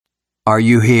Are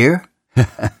you here?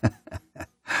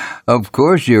 Of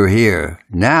course you're here.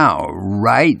 Now,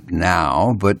 right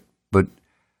now, but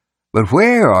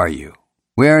where are you?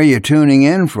 Where are you tuning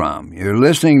in from? You're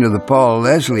listening to the Paul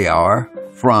Leslie Hour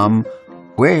from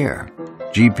where?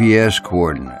 GPS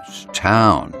coordinates,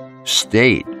 town,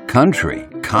 state, country,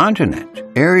 continent,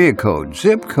 area code,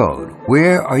 zip code.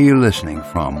 Where are you listening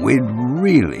from? We'd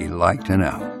really like to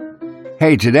know.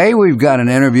 Hey, today we've got an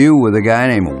interview with a guy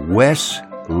named Wes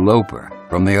Loper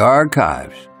from the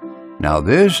archives. Now,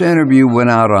 this interview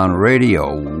went out on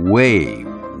radio way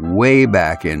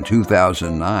back in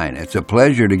 2009. It's a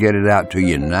pleasure to get it out to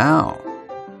you now.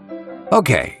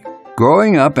 Okay,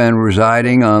 growing up and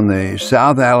residing on the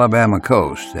South Alabama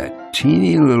coast, that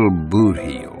teeny little boot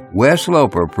heel, Wes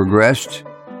Loper progressed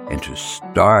into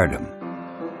stardom.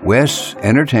 Wes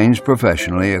entertains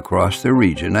professionally across the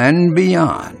region and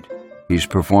beyond. He's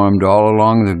performed all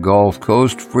along the Gulf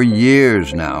Coast for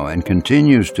years now and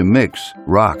continues to mix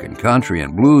rock and country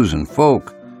and blues and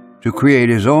folk to create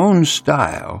his own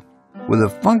style with a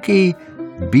funky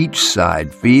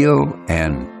beachside feel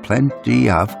and plenty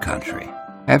of country.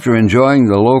 After enjoying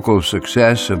the local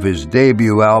success of his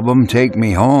debut album, Take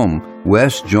Me Home,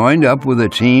 Wes joined up with a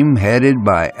team headed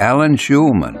by Alan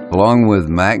Schulman, along with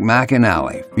Mac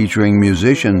McAnally, featuring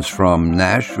musicians from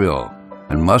Nashville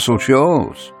and Muscle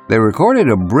Shoals. They recorded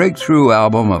a breakthrough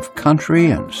album of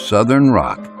country and southern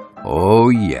rock. Oh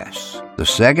yes, the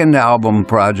second album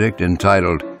project,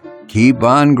 entitled Keep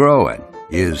On Growing,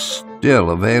 is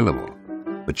still available.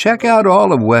 But check out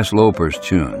all of Wes Loper's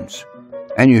tunes.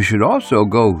 And you should also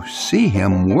go see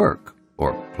him work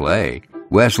or play.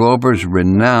 Wes Loper's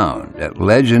renowned at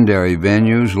legendary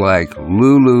venues like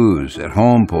Lulu's at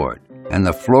Homeport and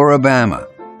the Floribama.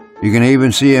 You can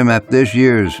even see him at this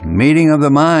year's Meeting of the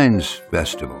Minds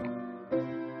Festival.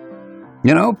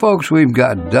 You know, folks, we've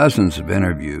got dozens of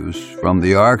interviews from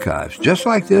the archives, just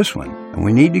like this one, and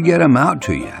we need to get them out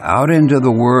to you, out into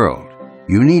the world.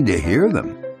 You need to hear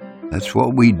them. That's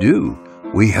what we do.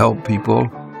 We help people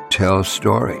tell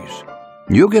stories.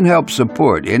 You can help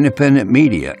support independent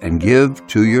media and give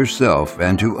to yourself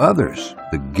and to others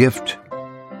the gift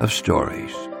of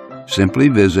stories. Simply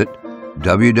visit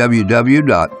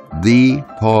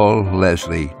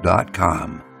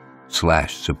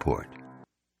www.thepaulleslie.com/support.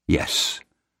 Yes.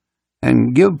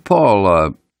 And give Paul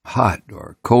a hot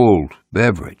or cold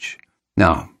beverage.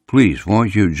 Now, please,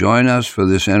 won't you join us for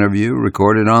this interview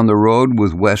recorded on the road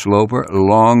with Wes Loper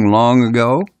long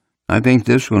ago? I think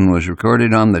this one was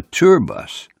recorded on the tour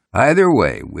bus. Either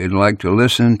way, we'd like to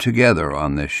listen together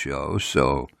on this show,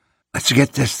 so let's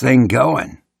get this thing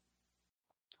going.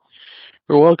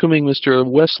 We're welcoming Mr.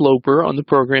 Wes Loper on the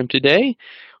program today.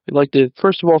 We'd like to,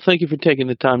 first of all, thank you for taking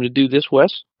the time to do this,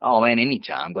 Wes. Oh, man,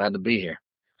 anytime. Glad to be here.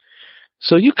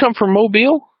 So you come from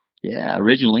Mobile? Yeah,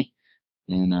 originally.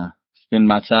 And I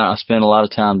spend a lot of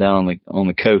time down on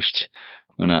the coast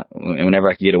whenever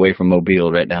I could get away from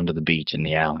Mobile, right down to the beach and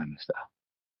the island and stuff.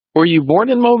 Were you born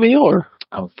in Mobile, or?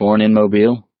 I was born in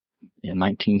Mobile in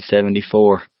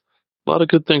 1974. A lot of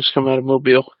good things come out of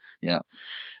Mobile. Yeah.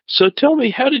 So tell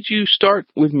me, how did you start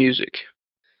with music?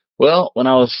 Well, when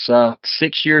I was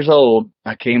 6 years old,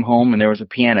 I came home and there was a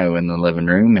piano in the living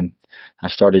room, and I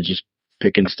started just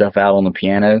picking stuff out on the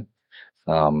piano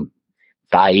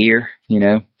by ear,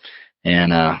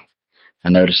 and I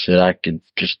noticed that I could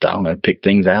just, pick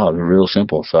things out. It was real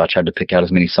simple. So I tried to pick out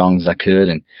as many songs as I could,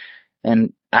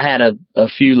 and I had a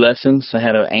few lessons. I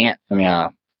had a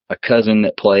cousin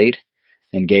that played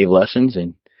and gave lessons,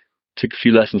 and took a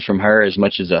few lessons from her, as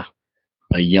much as a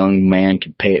young man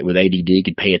with ADD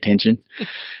could pay attention,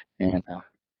 and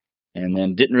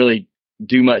then didn't really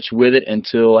do much with it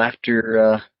until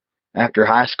after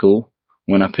high school,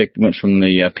 when I went from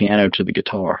the piano to the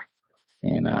guitar,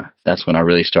 and that's when I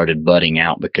really started budding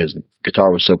out, because the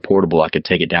guitar was so portable. I could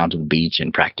take it down to the beach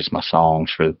and practice my songs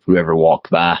for whoever walked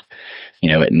by,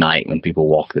 at night when people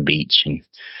walk the beach,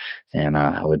 and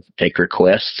I would take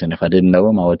requests, and if I didn't know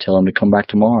them, I would tell them to come back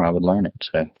tomorrow. I would learn it.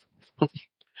 So.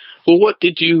 Well, what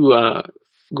did you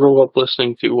grow up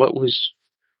listening to? What was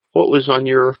on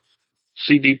your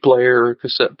CD player or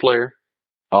cassette player?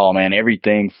 Oh man,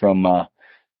 everything from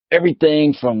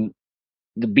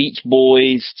the Beach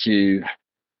Boys to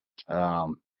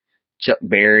Chuck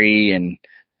Berry, and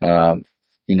I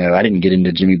didn't get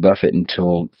into Jimmy Buffett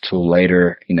until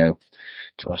later,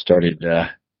 till I started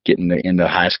getting into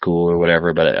high school or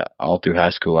whatever. But all through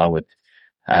high school, I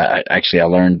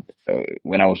learned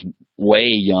when I was way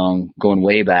young, going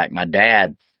way back. My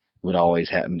dad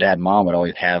and mom would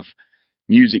always have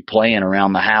music playing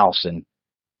around the house, and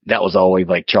that was always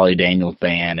like Charlie Daniels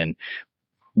Band and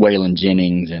Waylon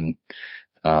Jennings and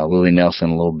Willie Nelson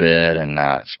a little bit, and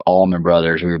Allman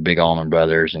Brothers. We were big Allman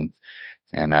Brothers,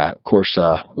 and of course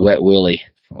Wet Willie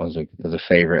was a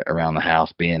favorite around the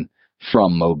house, being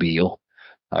from Mobile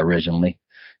originally.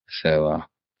 So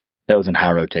that was in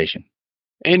high rotation.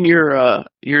 And your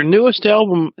newest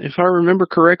album, if I remember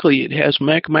correctly, it has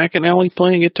Mac McAnally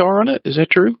playing guitar on it. Is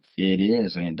that true? It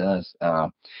is, and it does.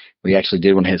 We actually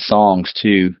did one of his songs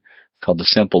too, called "The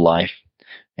Simple Life,"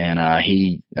 and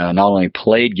he not only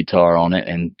played guitar on it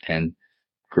and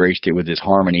graced it with his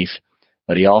harmonies,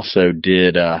 but he also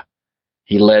did.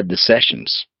 He led the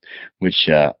sessions, which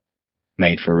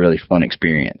made for a really fun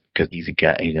experience because he's a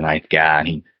nice guy,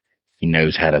 and he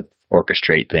knows how to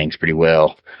orchestrate things pretty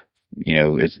well.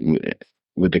 It's,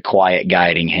 with the quiet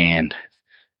guiding hand.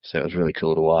 So it was really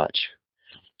cool to watch.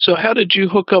 So how did you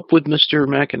hook up with Mr.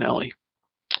 McAnally?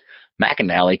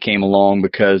 McAnally came along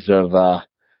because of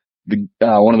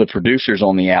one of the producers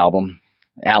on the album,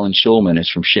 Alan Schulman, is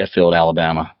from Sheffield,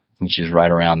 Alabama, which is right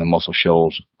around the Muscle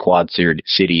Shoals, Quad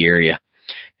City area.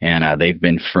 And they've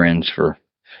been friends for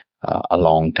a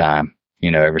long time,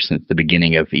 ever since the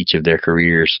beginning of each of their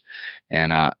careers.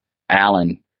 And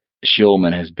Alan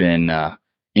Schulman has been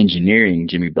engineering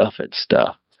Jimmy Buffett's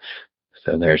stuff.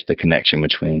 So there's the connection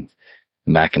between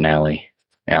the McAnally,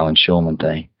 Alan Schulman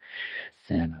thing.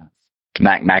 And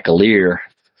Mac McAleer,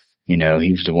 he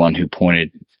was the one who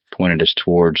pointed us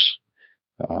towards,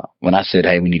 when I said,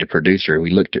 hey, we need a producer,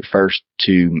 we looked at first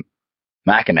to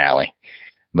McAnally,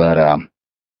 but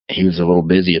he was a little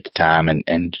busy at the time,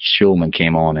 and Schulman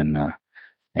came on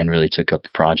and really took up the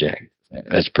project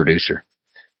as producer.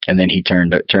 And then he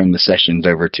turned the sessions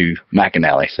over to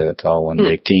McAnally, so it's all one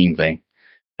big team thing.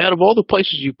 Out of all the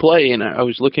places you play, and I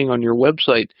was looking on your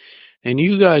website, and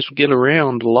you guys get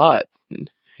around a lot.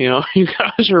 You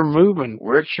guys are moving.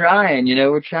 We're trying,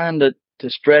 we're trying to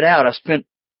spread out. I spent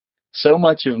so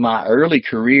much of my early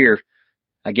career,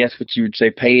 I guess what you would say,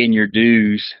 paying your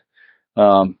dues,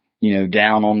 down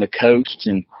on the coast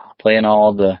and playing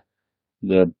all the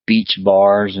beach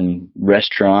bars and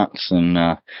restaurants. And,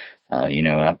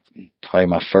 probably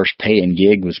my first paying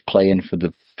gig was playing for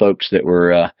the folks that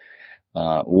were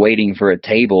waiting for a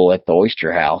table at the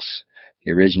Oyster House,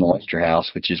 the original Oyster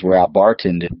House, which is where I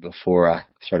bartended before I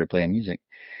started playing music.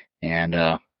 And,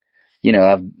 I've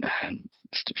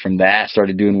from that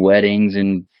started doing weddings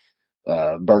and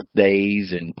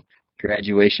birthdays and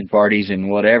graduation parties and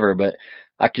whatever, but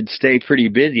I could stay pretty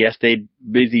busy. I stayed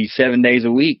busy 7 days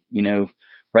a week,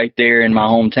 right there in my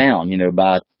hometown,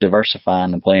 by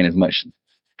diversifying and playing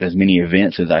as many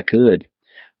events as I could.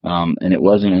 And it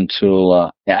wasn't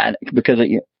until, because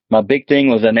my big thing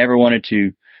was I never wanted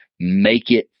to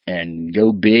make it and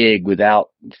go big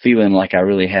without feeling like I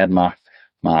really had my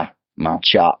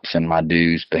chops and my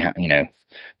dues behind,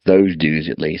 those dues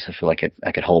at least. I feel like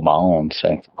I could hold my own.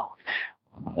 So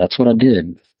that's what I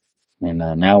did. And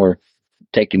now we're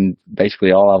taking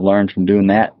basically all I've learned from doing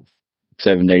that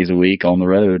 7 days a week on the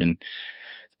road and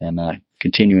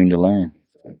continuing to learn.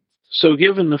 So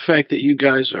given the fact that you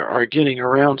guys are getting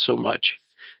around so much,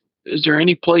 is there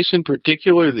any place in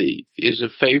particular that is a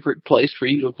favorite place for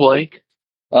you to play?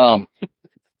 Yeah.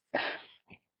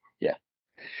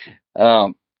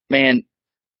 Man,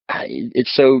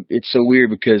 it's so weird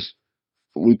because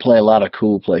we play a lot of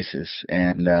cool places,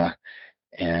 and right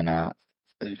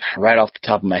off the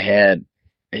top of my head,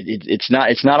 it's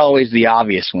not always the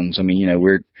obvious ones. I mean,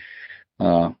 we're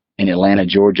in Atlanta,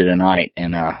 Georgia tonight,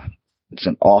 and it's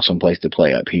an awesome place to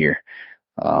play up here.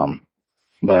 But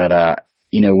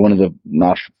one of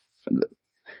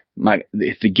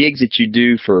the gigs that you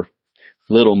do for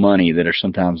little money that are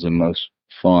sometimes the most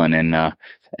fun, and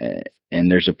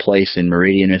there's a place in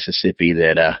Meridian, Mississippi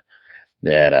that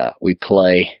we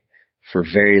play for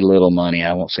very little money.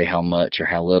 I won't say how much or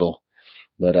how little,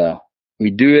 but we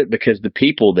do it because the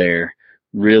people there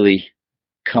really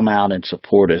come out and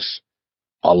support us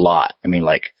a lot. I mean,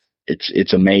 like,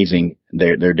 it's amazing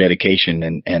their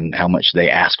dedication and how much they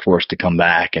ask for us to come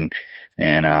back, and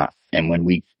when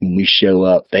we show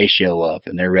up, they show up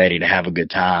and they're ready to have a good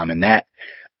time, and that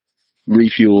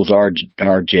refuels our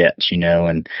jets,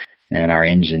 and our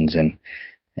engines, and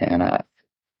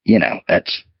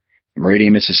that's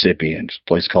Meridian, Mississippi, and it's a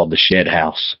place called the Shed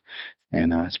House,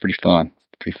 and it's pretty fun.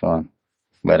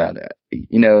 But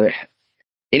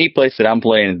any place that I'm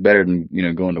playing is better than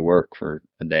going to work for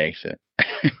a day. So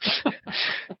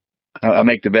I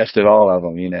make the best of all of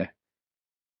them.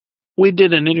 We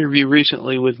did an interview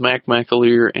recently with Mac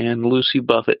McAleer and Lucy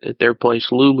Buffett at their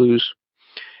place Lulu's,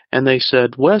 and they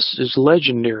said Wes is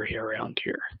legendary around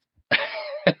here.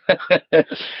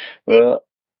 Well,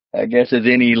 I guess as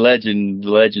any legend, the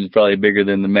legend's probably bigger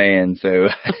than the man. So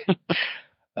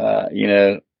you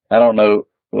know, I don't know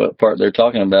what part they're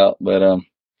talking about, but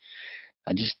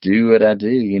I just do what I do.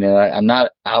 You know,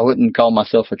 I wouldn't call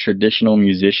myself a traditional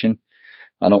musician.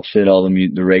 I don't fit all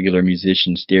the regular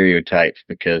musician stereotypes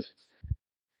because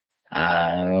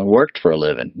I worked for a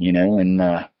living, you know, and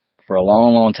for a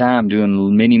long, long time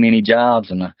doing many, many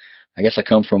jobs, and I guess I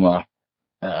come from a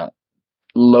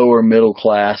lower middle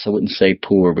class. I wouldn't say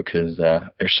poor because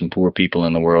there's some poor people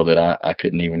in the world that I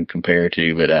couldn't even compare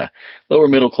to, but lower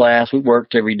middle class. We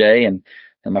worked every day, and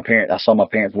I saw my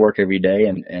parents work every day,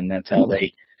 and that's how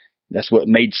that's what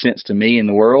made sense to me in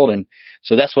the world, and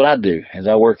so that's what I do. Is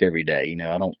I work every day. You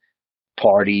know, I don't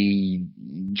party,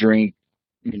 drink,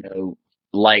 you know,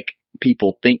 like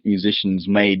people think musicians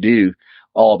may do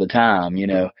all the time. You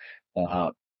know,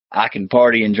 I can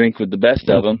party and drink with the best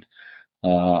of them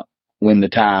when the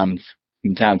time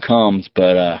comes,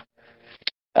 but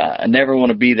I never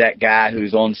want to be that guy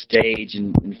who's on stage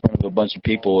in front of a bunch of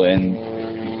people and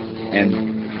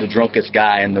the drunkest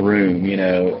guy in the room, you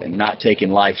know, and not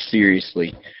taking life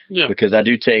seriously. Yeah. Because I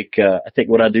take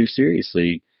what I do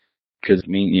seriously. Because I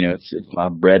mean, you know, it's my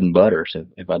bread and butter. So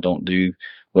if I don't do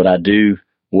what I do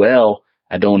well,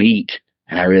 I don't eat,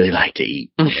 and I really like to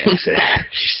eat. Yeah, so,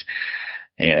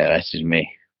 yeah, that's just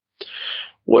me.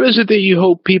 What is it that you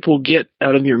hope people get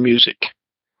out of your music?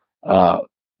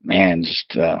 Man,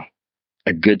 just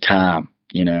a good time.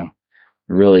 You know,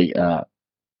 really.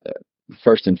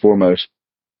 First and foremost,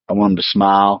 I want them to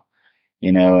smile.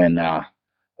 You know, and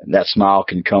that smile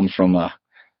can come from a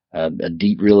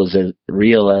deep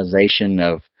realization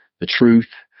of the truth,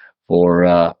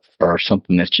 or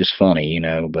something that's just funny, you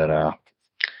know. But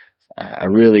I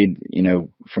really, you know,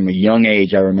 from a young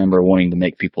age, I remember wanting to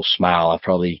make people smile. I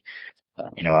probably,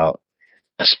 you know, I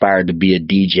aspired to be a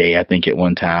DJ, I think, at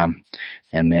one time,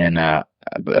 and then,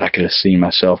 but I could have seen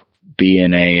myself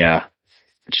being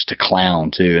just a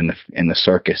clown too in the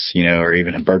circus, you know, or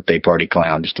even a birthday party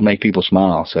clown, just to make people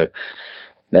smile. So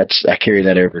I carry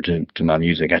that over to my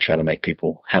music. I try to make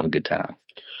people have a good time.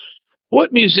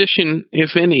 What musician,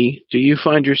 if any, do you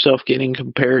find yourself getting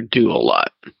compared to a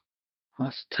lot?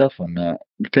 That's a tough one.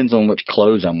 Depends on which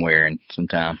clothes I'm wearing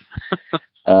sometimes.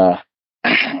 uh,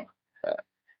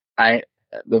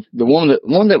 the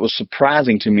one that was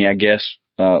surprising to me, I guess,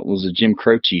 was a Jim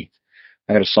Croce.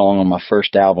 I had a song on my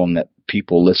first album that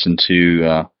people listened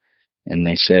to, and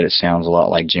they said it sounds a lot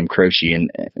like Jim Croce,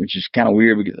 and which is kind of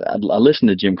weird because I listened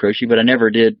to Jim Croce, but I never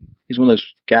did. He's one of those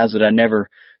guys that I never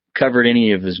covered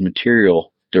any of his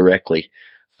material directly.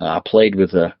 I played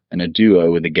in a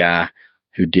duo with a guy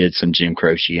who did some Jim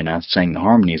Croce, and I sang the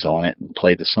harmonies on it and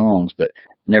played the songs, but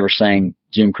never sang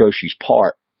Jim Croce's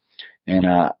part. And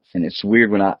it's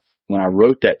weird when I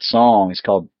wrote that song. It's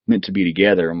called "Meant to Be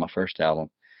Together" on my first album.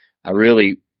 I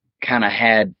really kind of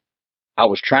I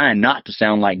was trying not to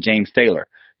sound like James Taylor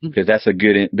because that's a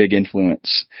big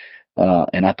influence.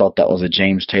 And I thought that was a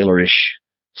James Taylor-ish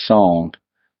song.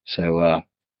 So,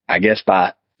 I guess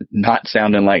by not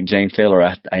sounding like James Taylor,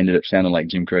 I ended up sounding like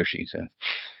Jim Croce. So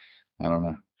I don't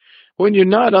know. When you're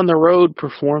not on the road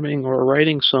performing or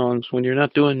writing songs, when you're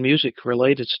not doing music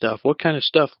related stuff, what kind of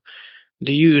stuff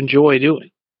do you enjoy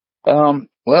doing?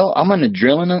 Well, I'm an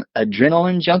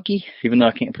adrenaline junkie, even though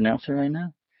I can't pronounce it right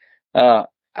now.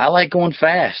 I like going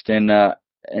fast, and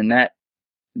that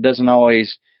doesn't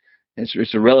always.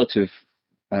 It's a relative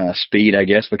speed, I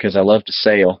guess, because I love to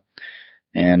sail,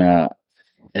 and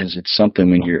as it's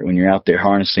something when you're out there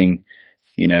harnessing,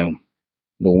 you know,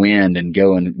 the wind and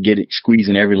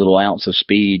squeezing every little ounce of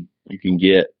speed you can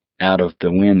get out of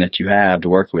the wind that you have to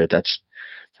work with. That's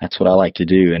what I like to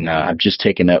do, and I've just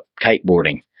taken up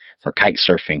kiteboarding or kite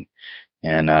surfing,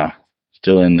 and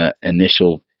still in the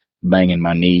initial banging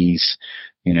my knees,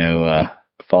 you know,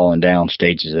 falling down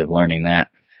stages of learning that.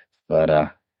 But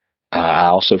I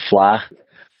also fly.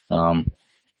 I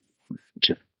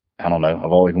don't know.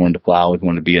 I've always wanted to fly. I always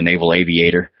wanted to be a naval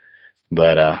aviator,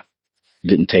 but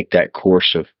didn't take that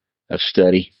course of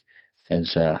study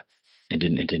as I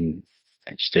didn't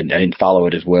follow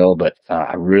it as well. But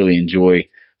I really enjoy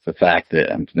the fact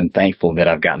that I'm thankful that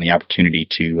I've gotten the opportunity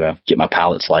to get my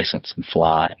pilot's license and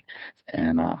fly,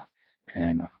 and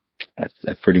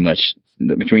that's pretty much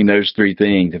between those three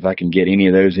things. If I can get any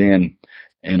of those in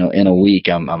a week,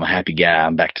 I'm a happy guy.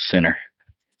 I'm back to center.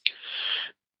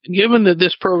 Given that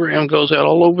this program goes out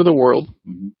all over the world,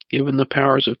 given the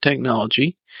powers of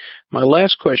technology, my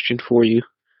last question for you: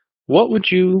 what would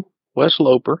you, Wes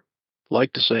Loper,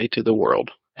 like to say to the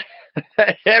world?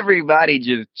 Everybody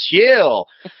just chill.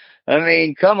 I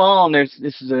mean, come on.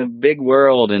 This is a big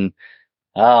world, and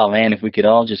oh man, if we could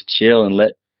all just chill and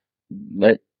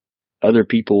let other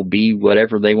people be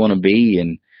whatever they want to be,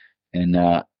 and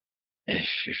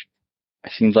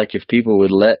it seems like if people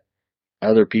would let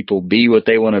other people be what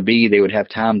they want to be, they would have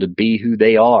time to be who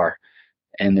they are.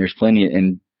 And there's plenty,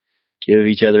 and give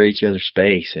each other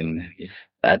space, and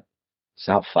that,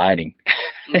 stop fighting.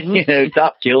 Mm-hmm.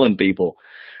 Stop killing people.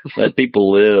 Let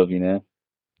people live,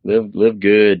 live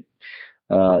good.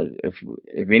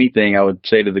 If anything, I would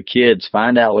say to the kids,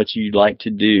 find out what you'd like to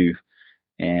do,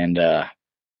 and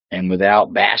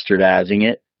without bastardizing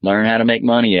it, learn how to make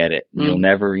money at it. You'll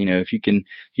never, if you can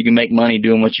make money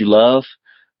doing what you love,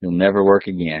 you'll never work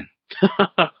again.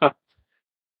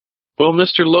 Well,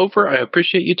 Mr. Loper, I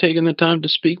appreciate you taking the time to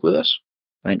speak with us.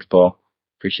 Thanks, Paul.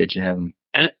 Appreciate you having me.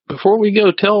 And before we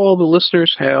go, tell all the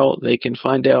listeners how they can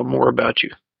find out more about you.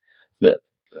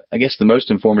 I guess the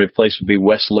most informative place would be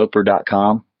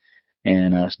wesloper.com,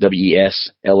 and it's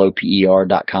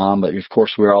WESLOPER.com. But of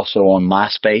course, we're also on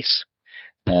MySpace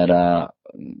at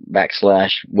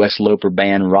 /Wes Loper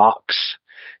Band Rocks.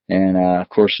 And of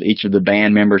course, each of the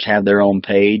band members have their own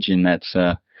page, and that's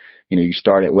you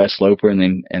start at Wes Loper,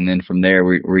 and then from there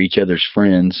we're each other's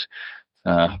friends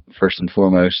first and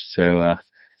foremost. So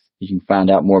you can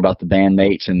find out more about the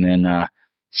bandmates, and then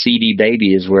CD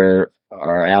Baby is where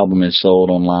our album is sold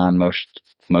online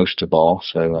most of all.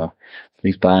 So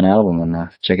please buy an album and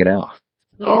check it out.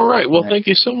 All right. Well, thank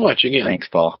you so much again. Thanks,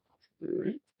 Paul.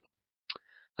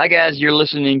 Hi, guys. You're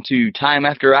listening to Time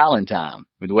After Island Time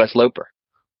with Wes Loper.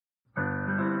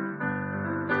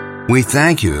 We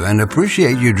thank you and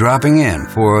appreciate you dropping in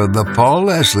for the Paul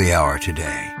Leslie Hour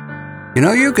today.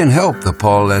 You can help the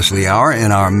Paul Leslie Hour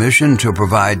in our mission to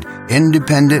provide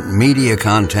independent media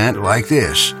content like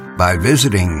this by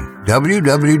visiting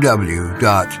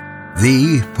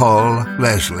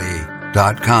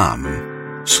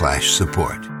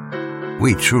www.thepaulleslie.com/support.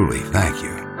 We truly thank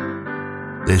you.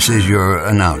 This is your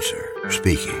announcer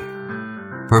speaking.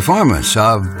 Performance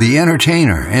of The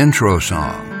Entertainer intro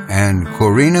song and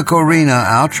Corina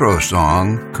outro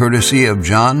song, courtesy of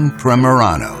John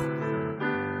Primorano.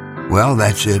 Well,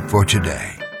 that's it for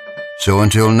today. So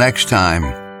until next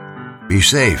time, be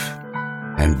safe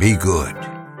and be good.